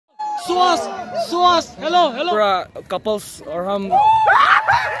Suhas hello hello पूरा couples और हम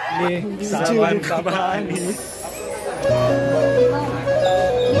सावन का पानी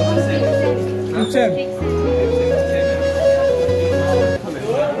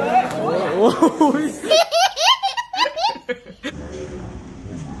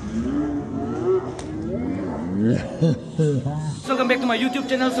welcome back to my YouTube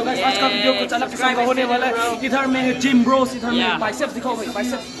channel. So guys आज का वीडियो कुछ अलग किस्म का होने वाला है। इधर में है जिम ब्रोस, इधर में बाइसेप्स दिखाओ भाई,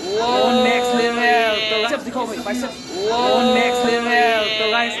 बाइसेप्स नेक्स्ट लेवल। तो बाइसेप्स दिखाओ भाई, बाइसेप्स नेक्स्ट लेवल।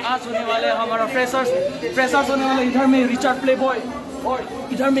 तो गाइस आज होने वाले हमारा फ्रेशर्स होने वाले। इधर में रिचर्ड प्लेबॉय और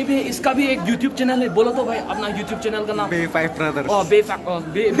इधर में भी इसका भी एक यूट्यूब चैनल है। बोलो तो भाई अपना यूट्यूब चैनल का नाम बे5 ब्रदर। बे5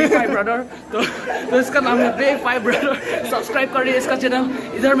 ब्रदर। तो इसका नाम है बे5 ब्रदर। सब्सक्राइब करिए इसका चैनल।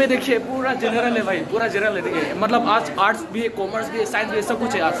 इधर में देखिए पूरा जनरल है भाई, पूरा जनरल है। देखिए मतलब आज आर्ट्स भी है, कॉमर्स भी है, साइंस भी है, सब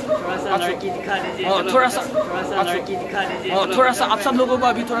कुछ है। आज थोड़ा सा आप सब लोगों को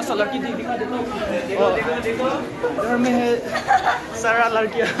अभी थोड़ा सा लड़की दिखा देता हूँ। इधर में है सारा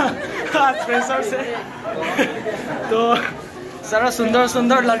लड़कियाँ आज फ्रेशर्स है। तो सारा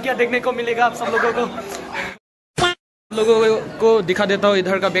सुंदर लड़कियां देखने को मिलेगा आप सब लोगों को दिखा देता हूँ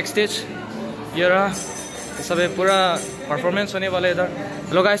इधर का बैक स्टेज। ये रहा, सब पूरा परफॉर्मेंस होने वाला है इधर।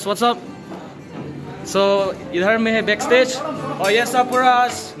 Hello guys what's up. सो इधर में है बैक स्टेज और ये सब पूरा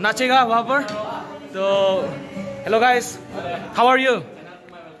नाचेगा वहाँ पर। तो hello guys, how are you?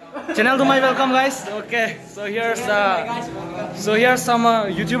 Channel to my welcome guys. Okay, so here's some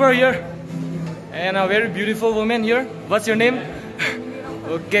YouTuber here and a very beautiful woman here. What's your name?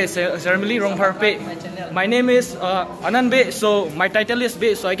 Okay, ceremony wrong her pay. My name is Anand Be, so my title is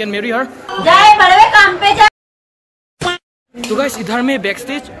Be, so I can marry her. जाए बड़े काम पे जा। तो guys इधर में back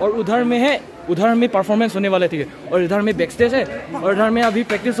stage और उधर में परफॉर्मेंस होने वाले थे। और इधर में बैक स्टेज है और इधर में अभी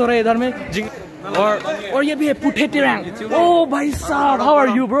प्रैक्टिस हो रहा है। इधर में और ये भी है पुठे तिरंग। Oh भाई साहब, how are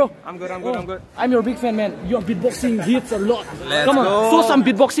you bro? I'm good. I'm your big fan man. Your beatboxing hits a lot. Come on, show some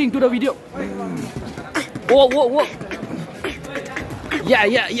beatboxing to the video. Whoa.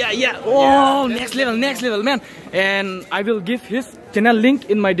 Yeah. Oh, next level man. And I will give his channel link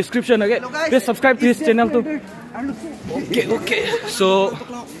in my description. Okay, please subscribe to his channel too. Okay. So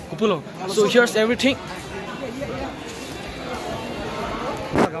here's everything.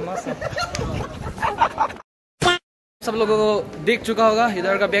 सब लोगों को देख चुका होगा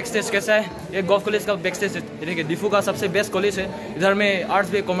इधर का back stage कैसा है। ये गॉव कॉलेज का बैक स्टेज है। देखिए डिफू का सबसे बेस्ट कॉलेज है। इधर में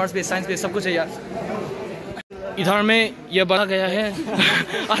आर्ट्स भी, कॉमर्स भी, साइंस भी, सब कुछ है यार। इधर में ये बना गया है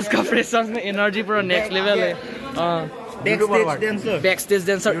आज का फ्रेशर्स में एनर्जी पूरा नेक्स्ट लेवल है। Backstage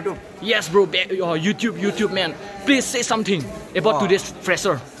dancer. Yes bro, YouTube man. Please say something about today's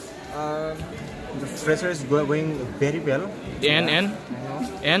fresher. The fresher is going very well.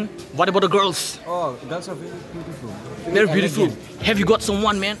 And what about the girls? Oh, girls are very beautiful. They're beautiful. Have you got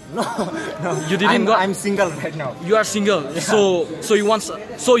someone, man? No. You didn't got. I'm single right now. You are single. Yeah.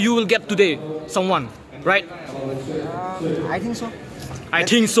 So you will get today someone, right? I think so. I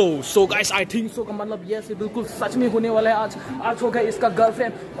think so. So guys, I think so का मतलब ये से बिल्कुल सच में होने वाला है। आज हो गया इसका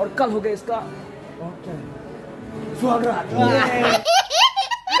गर्लफ्रेंड और कल हो गया इसका स्वागत।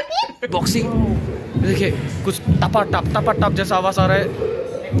 बॉक्सिंग देखिए कुछ टपा टप जैसा आवाज आ रहा है।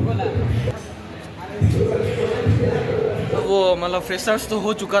 वो मतलब फ्रेशर्स तो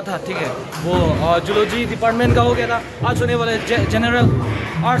हो चुका था, ठीक है। वो जूलॉजी डिपार्टमेंट का हो गया था। आज होने वाले जनरल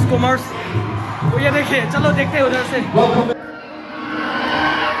आर्ट्स कॉमर्स। तो ये देखिए, चलो देखते हैं उधर से।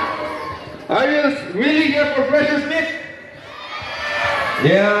 Are you really here for freshers meet?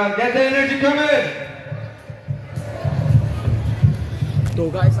 Yeah, get the energy coming. तो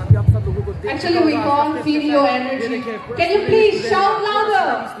गाइस अभी आप सब लोगों को Actually we can't feel your energy. Can you please shout louder?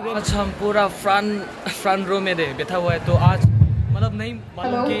 अच्छा हम पूरा फ्रंट रो में बैठा हुआ है। तो आज मतलब नहीं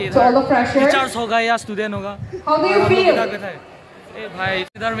मालूम कि to all the freshers. Teachers होगा या स्टूडेंट होगा। How do you feel? ए भाई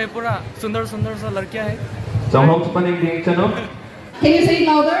इधर में पूरा सुंदर सा लड़कियां है। Some opening the channel. Can you say it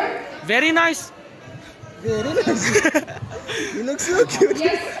louder? Very nice. You look so cute.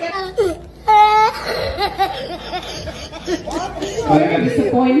 Yes.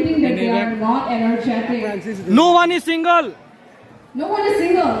 Disappointing that they are not energetic. No one is single. No one is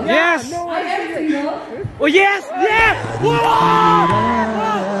single. Yes. I am single. Oh yes.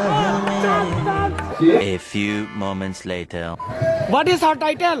 A few moments later. What is her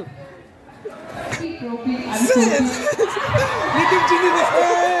title?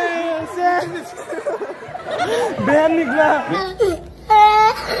 बहन निकला।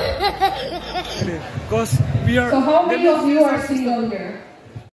 Cause we are. So how many of you are single here?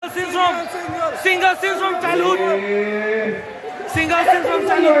 Single since from childhood. Single since from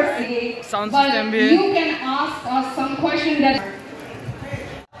childhood. Sound But system भी है। you can ask us some question that.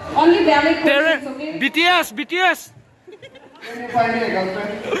 Only valid questions, okay? BTS. When you find me a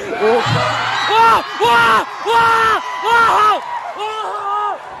girlfriend?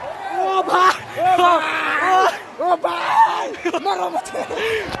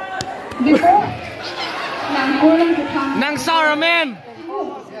 Diphu, nangkulang kita. Nang Sarah man.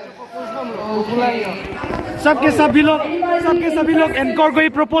 सबके सभी लोग encore को ही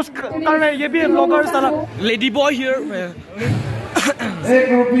propose कर रहे हैं ये भी ब्लॉगर्स साला Lady boy here. Hey,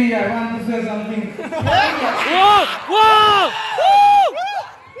 Gopi, I want to say something.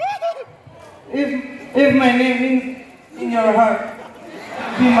 If my name is in your heart,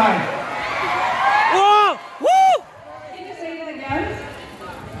 be mine. Can you say it again?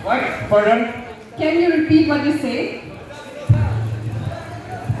 What? Pardon? Can you repeat what you say?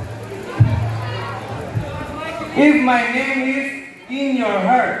 If my name is in your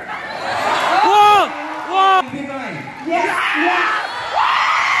heart, be mine. Yes, yes.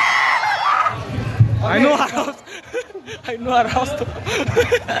 I know her house. I know her house.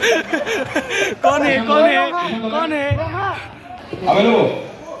 कौन है? Available.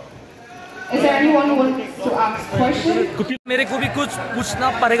 Is there anyone who wants to ask questions? मेरे को भी कुछ पूछना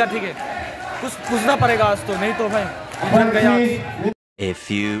पड़ेगा, ठीक है? कुछ पूछना पड़ेगा आज तो, नहीं तो भाई बन गया। A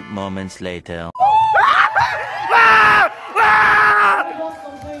few moments later.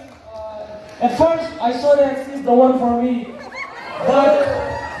 At first, I saw that she's the one for me, but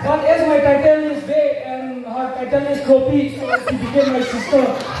as my title is Bay and her title is Gopi, so she became my sister.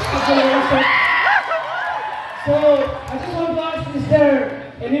 So I just want to ask: is there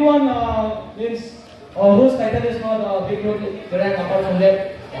anyone whose title is not Big Road Direct apart from that,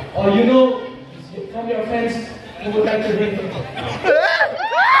 or you know from your friends who would like to bring me?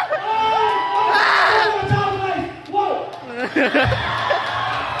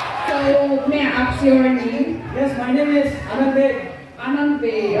 So, may I ask your name? Yes, my name is Anand Bay. Anand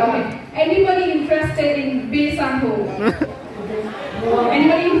Bay. Okay. Anybody interested in Bay Sanho?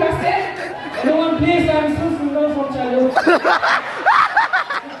 Anybody interested? No one, please. I'm so single from childhood.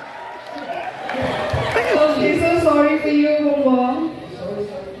 Okay, so sorry for you, Mom.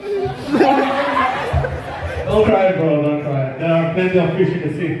 Don't cry, bro. Don't cry. There are plenty of fish in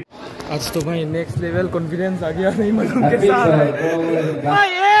the sea. आज तो भाई next level confidence आ गया नहीं मालूम के साथ भाई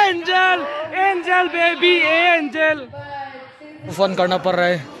angel baby angel phone करना पड़ रहा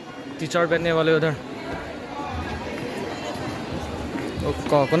है टीचर बैठने वाले उधर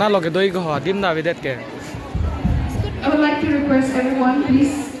कोना लोगे दो ही को दिम ना विदेट के I would like to request everyone,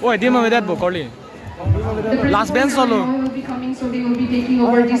 please. ओए दिम विदेट बो करली Last bench solo. Will be coming, so they will be taking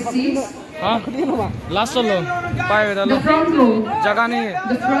over these seats. हाँ लास्ट सोलो पाए The front row. जगह नहीं है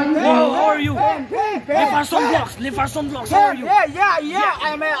The front How row. are you? Lefarson Vlogs. How are you? Yeah.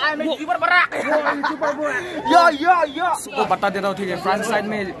 I'm a YouTuber barak. YouTuber boy. Yeah. सबको बता देता हूँ ठीक है फ्रंट साइड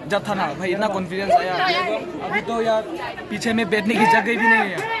में जब था ना भाई इतना कॉन्फिडेंस आया अभी तो यार पीछे में बैठने की जगह भी नहीं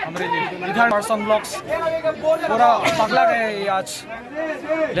है हमारे लिए इधर लेफारसन ब्लॉग्स पूरा पगला गया है आज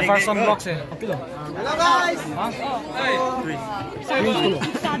लेफारसन ब्लॉग्स है Hello guys.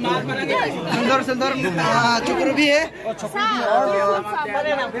 सुंदर चुकुर भी है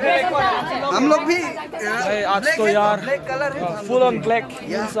हम लोग भी आज तो यार full on black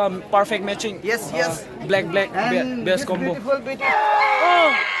perfect matching yes black best combo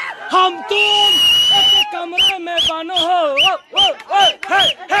हम तुम एक कमरे में बनो हो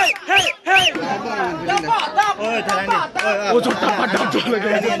वो जो टपा डप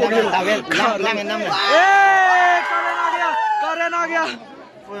लगे करेन आ गया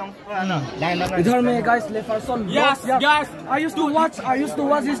इधर में guys Lefarson Yes. I used to watch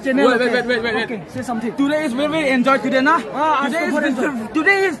this channel Wait. Okay, say something Today is very enjoy today, na?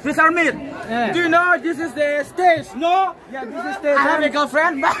 Today is Fisher Meet. Do you know this is the stage? No? yeah this is the I have a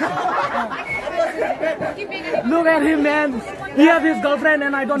girlfriend. look at him man he have his girlfriend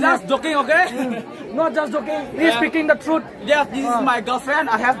and I don't Just have joking, okay? not just joking he's speaking the truth Yes, this is my girlfriend.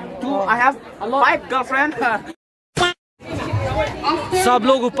 I have 5 girlfriend. सब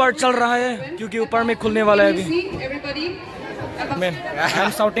लोग ऊपर चल रहा है क्योंकि ऊपर में खुलने वाला है अभी Everybody. Man I am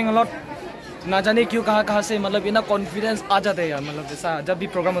shouting a lot ना जाने क्यों कहाँ से मतलब इतना कॉन्फिडेंस आ जाता है यार मतलब जैसा जब भी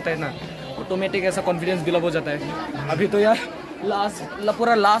प्रोग्राम होता है ना ऑटोमेटिक ऐसा कॉन्फिडेंस बिल्डअप हो जाता है अभी तो यार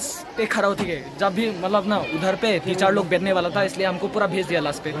पूरा लास्ट पे खड़ा हो ठीक है जब भी मतलब ना उधर पे 3-4 लोग बैठने वाला था इसलिए हमको पूरा भेज दिया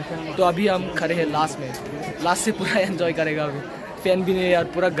लास्ट पे तो अभी हम खड़े हैं लास्ट से पूरा एंजॉय करेगा अभी फैन भी नहीं है यार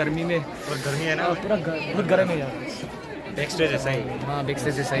पूरा गर्मी में गर्मी है ना पूरा बहुत गर्म है यार बैक स्टेज ऐसा ही हाँ बैक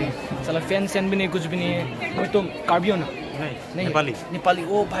स्टेज ऐसा ही चला फैन भी नहीं कुछ भी नहीं है वो तो कार्बियो ना नहीं नेपाली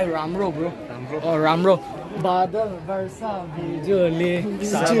ओ भाई रामरो ब्रो और रामरो बादल वर्षा बिजुली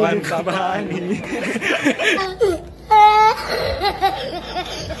सावन का पानी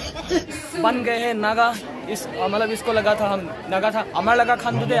बन गए हैं नागा इस मतलब इसको लगा था हम नागा था आमार लगा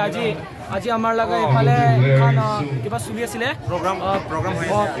खान दुदे আজি आमार लगा इफाले खान किबा सुबि आছিলে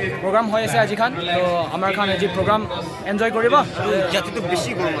प्रोग्राम হৈ আছে আজি খান তো आमार खान আজি प्रोग्राम एन्जॉय কৰিব ইয়াতে তো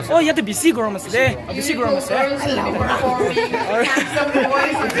বেছি গৰম আছে ইয়াতে বেছি গৰম আছে দে বেছি গৰম আছে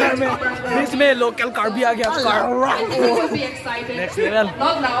इसमें लोकल कार्बी आ गया next level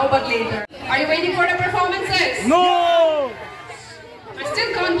Not now, but later. Are you waiting for the performances? no I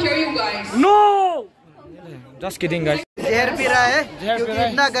still can't hear you guys. no just kidding guys जहर पी रहा है क्योंकि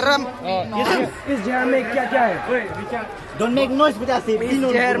इतना गर्म इस जहर में क्या क्या है डोंट मेक नॉइज बेटा से इस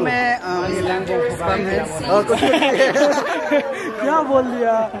जहर में क्या बोल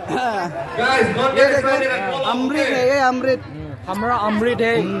दिया अमृत है ये अमृत हमारा अमृत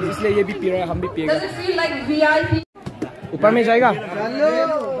है इसलिए ये भी पी रहा है हम भी पिएगा Does it feel like VIP? ऊपर में जाएगा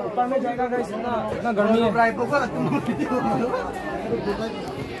ऊपर में जाएगा गाइस इतना गर्मी है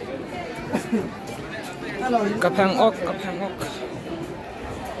कफेंग ओक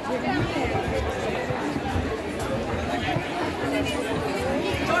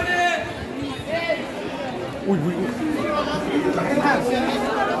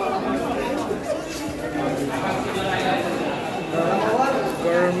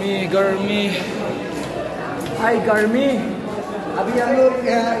गर्मी हाय गर्मी अभी हम लोग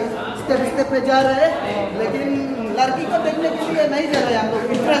स्टेप पे जा रहे हैं लेकिन लड़की को देखने के लिए नहीं जा रहे हम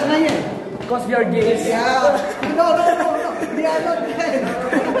लोग इंटरेस्ट नहीं है because we are gays no we are not gay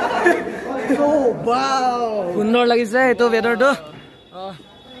oh wow সুন্দৰ লাগিছে এটো वेदरটো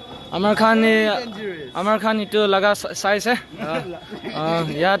আমাৰ খান এটো লাগা চাইছে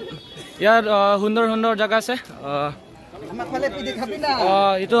ইয়াত সুন্দৰ জায়গা আছে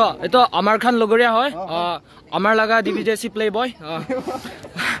এটো আমাৰ খান লগৰীয়া হয় আমাৰ লাগা ডিভিজেসি प्लेबॉय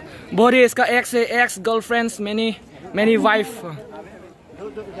बोरी इसका एक्स गर्लफ्रेंड्स many वाइफ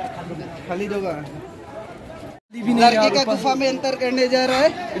खाली जगह लड़की का गुफा में एंटर करने जा रहा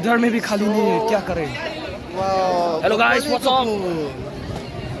है इधर में भी खाली नहीं है क्या करें हेलो गाइस व्हाट्स अप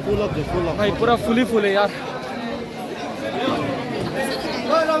भाई पूरा फुल है यार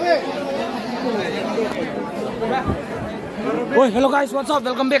ओए hello guys what's up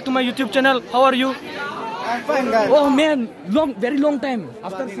welcome back to my YouTube channel how are you I'm fine guys oh man very long time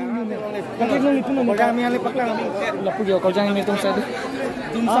after seeing you man kakek itu mau kami ali paklang lapu jo kau jangan hitung saya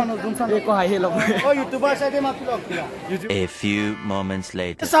dumsan eko hai hello oh youtuber से भी माफ किया A few moments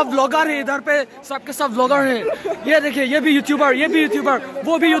later. सब vlogger है इधर पे सबके सब व्लॉगर है ये देखिए ये भी यूट्यूबर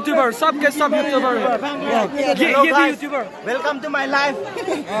वो भी यूट्यूबर सबके सब यूट्यूबर है ये भी YouTuber welcome to my life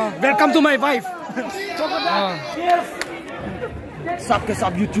welcome to my wife सबके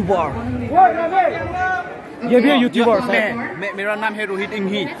सब यूट्यूबर ये भी यूट्यूबर मेरा नाम है रोहित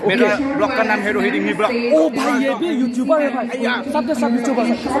इंघी मेरा ब्लॉग का नाम है रोहित इंघी ब्लॉग ओ भाई ये भी यूट्यूबर है भाई सबके सब यूट्यूबर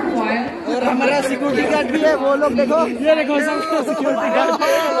और हमारा सिक्योरिटी गार्ड भी है वो लोग देखो ये देखो सबका सिक्योरिटी गार्ड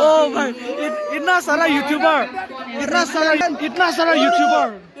ओ भाई इतना सारा यूट्यूबर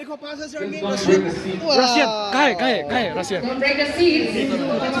देखो पास से रशियन कहाँ है Russian Don't break the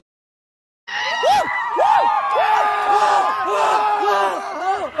seats.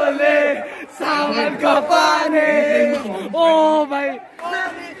 सावन का पानी ओ भाई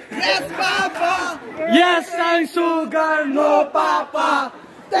Yes, Papa. yes I'm sugar no papa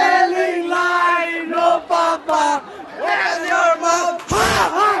telling lie no papa where's your mom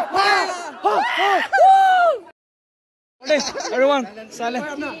everyone silent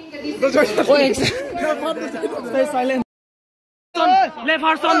stay silent left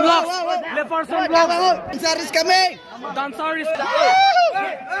heart on blocks Dancer is coming. dancer is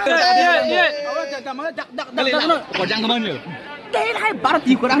Kau jangan kemana? Đây hai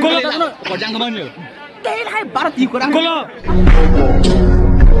party kurang. Kau jangan kemana? Đây hai party kurang.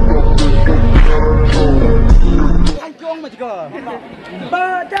 Hancur macam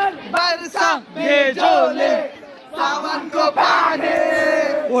badan bersang hijole sawan ko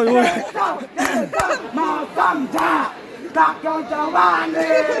panik. Oi Makam ja tak yang jawani.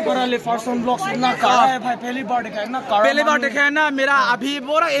 बड़ा ले फॉर्सन blogs इतना काला है भाई पहली बार देखा है ना मेरा अभी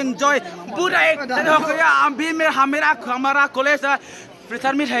पूरा एंजॉय पूरा एक अभी में हमारा कॉलेज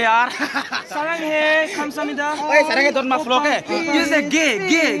प्रेशर में है यार सारंग है खमसामिदा ओए सारंग है दोनों फ्लॉग है ये से गे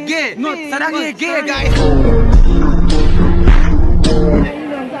सारंग ये गे गाइस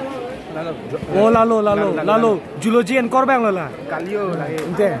ओ लालो जूलॉजी एंड करबैंग लला कालियो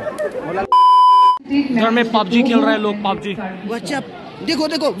लागे घर में PUBG खेल रहे हैं लोग PUBG व्हाट्सएप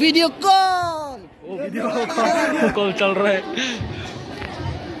देखो वीडियो कॉल कॉल चल रहा है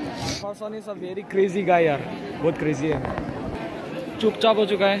फॉर्सन is a very crazy guy यार बहुत क्रेजी है चुपचाप हो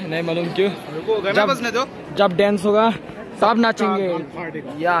चुका है नहीं मालूम क्यों जब डांस होगा सब नाचेंगे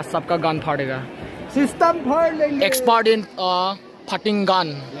या सबका गन फाड़ेगा सिस्टम फाड़ लेंगे expert in फाटिंग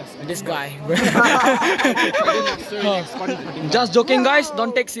gun this guy just joking guys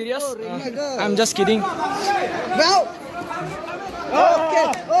don't take serious I am just kidding okay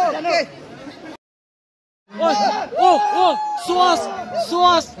okay oh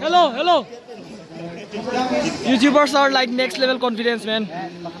Suas hello YouTubers are like next level confidence man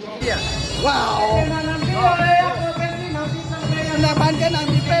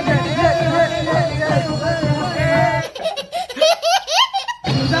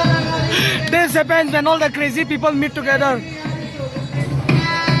This happens when all the crazy people meet together.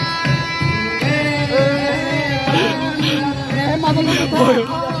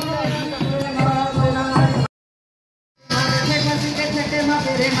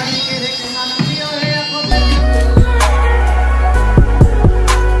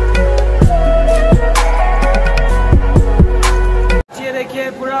 ये देखिए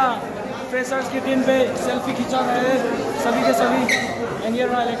पूरा freshers के दिन पे selfie खींचा रहे हैं सभी के सभी and here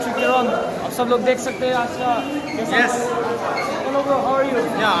are electric drone अब सब लोग देख सकते हैं आज का yes hello bro how are you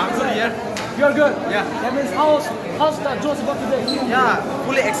Yeah, I'm good here. You are good Yeah. That means how's the Joseph about today Yeah,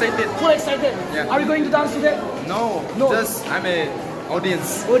 fully excited. full excited Yeah. are you going to dance today No, No. just I'm a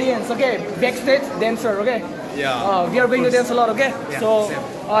audience. audience okay backstage dancer okay Yeah. we are going to dance a lot okay Yeah, so same.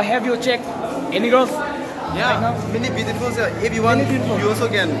 have you checked any girls Yeah, now? many beautiful. If you want, Many beautiful. you also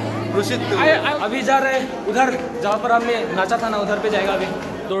can proceed to. अभी जा रहे हैं उधर जहाँ पर हमने नाचा था ना उधर पे जाएगा अभी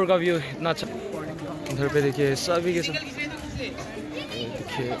दूर का व्यू इतना अच्छा उधर पे देखिए सभी के सब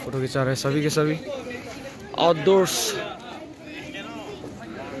देखिए फोटो खिंचा रहे हैं सभी के सभी outdoors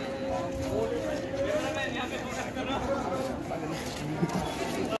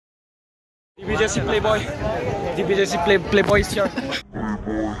DBJC Playboy DBJC Playboy is here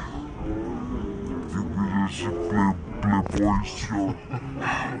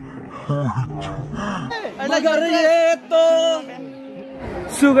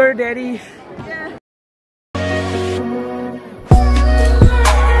Sugar Daddy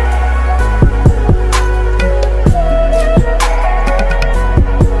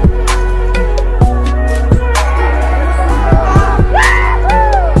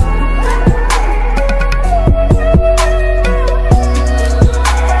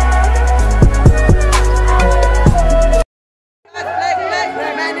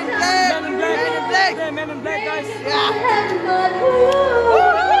Men in Black guys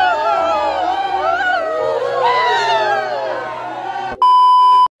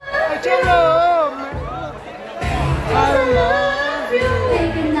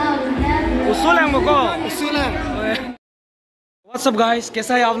उसूल है हमको उसूल है What's up guys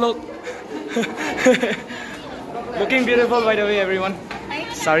कैसा है आप लोग Looking beautiful by the way everyone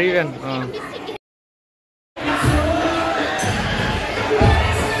Sorry even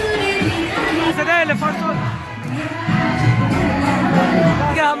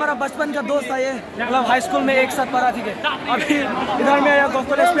क्या हमारा बचपन का दोस्त था ये मतलब हाई स्कूल में एक साथ पढ़ा थी अभी इधर में आया गॉव्ट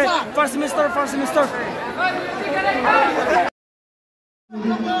कॉलेज पे फर्स्ट सेमेस्टर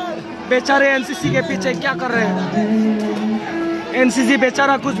बेचारे एनसीसी के पीछे क्या कर रहे हैं एनसीसी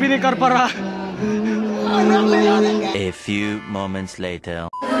बेचारा कुछ भी नहीं कर पा रहा A few moments later.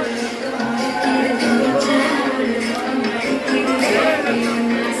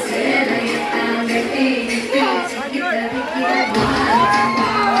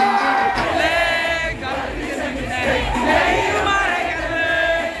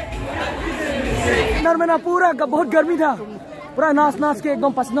 इधर में ना पूरा बहुत गर्मी था पूरा नाच के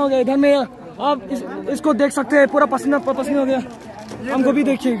एकदम पसीना हो गया इधर में आप इसको देख सकते हैं पूरा पसीना हो गया हमको भी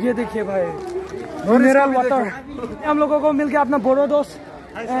देखिए ये देखिए भाई मिनरल वाटर हम लोगों को मिल गया अपना बोरो दोस्त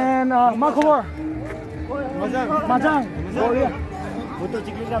एंड मा खबर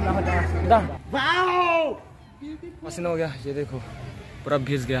पसीना हो गया ये देखो पूरा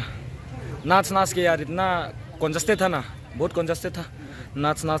भीज गया नाच के यार इतना कंजस्टेड था ना बहुत कंजस्टेड था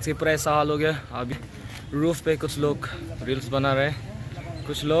नाच के पूरा ऐसा हाल हो गया अभी रूफ पे कुछ लोग रील्स बना रहे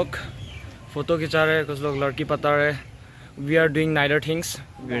कुछ लोग फोटो खिंचा रहे कुछ लोग लड़की पता रहे we are doing neither things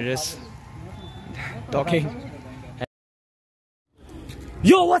we are just talking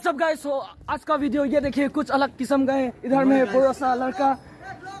yo what's up guys so आज का वीडियो ये देखिए कुछ अलग किस्म का है इधर में पूरा सा लड़का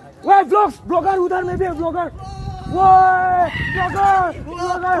वो ब्लॉगर उधर में भी है blogger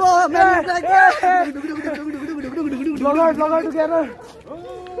Vlogger together.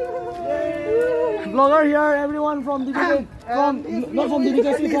 Vlogger here, everyone from DBJC, not from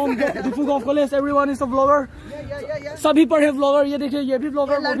DBJC, from Diphu Govt College, everyone is a vlogger. सभी पर है vlogger, ये देखिए ये भी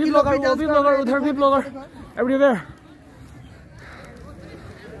vlogger, वो भी vlogger, उधर भी vlogger, everywhere.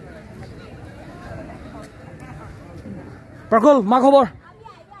 प्रकुल मा खबर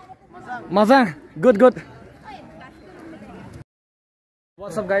मजा गुड गुड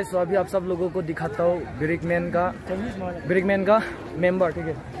व्हाट्सअप गाइस तो अभी आप सब लोगों को दिखाता हूँ ब्रिकमैन का मेंबर ठीक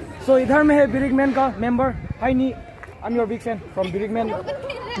है सो इधर में है ब्रिकमैन का member hi knee I am your big fan from ब्रिकमैन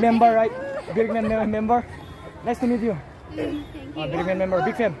member right ब्रिकमैन member nice to meet you ब्रिकमैन member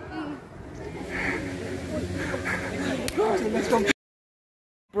big fan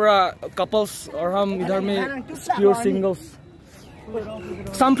पूरा कपल्स और हम इधर में pure singles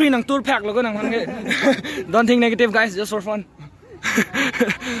Sampri nang tour pack logo nang hange. Don't think negative guys, just for fun.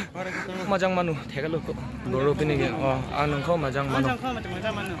 Majang manu, thega logo. Goro pini ke. Oh, anong ko majang manu.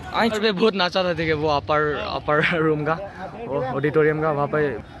 Ay पे बहुत नाचा था ठीक है वो अपर रूम का ऑडिटोरियम का वहाँ पे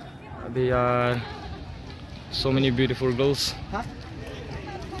अभी यार so many beautiful girls.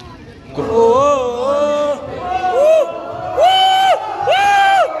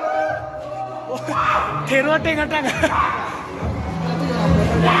 Teror tengah.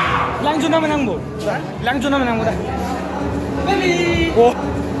 Langsung nama nangbo dah. Baby.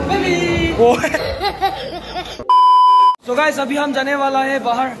 Oh. So guys, अभी हम जाने वाला है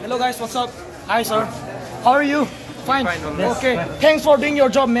बाहर. Hello guys, what's up? Hi sir. How are you? Fine. Okay. Thanks for doing your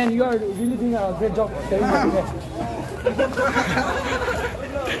job, man. You are really doing a great job.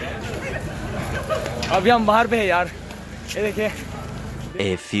 अभी हम बाहर पे है यार. ये देखिए.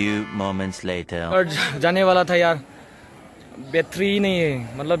 A few moments later. और जाने वाला था यार. बैटरी नहीं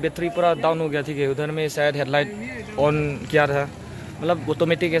है मतलब बैटरी पूरा डाउन हो गया ठीक है उधर में शायद हेडलाइट ऑन किया था मतलब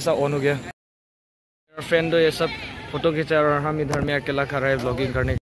ऑटोमेटिक ऐसा ऑन हो गया फ्रेंड ये सब फोटो खींचा और हम इधर में अकेला खा रहे हैं ब्लॉगिंग करने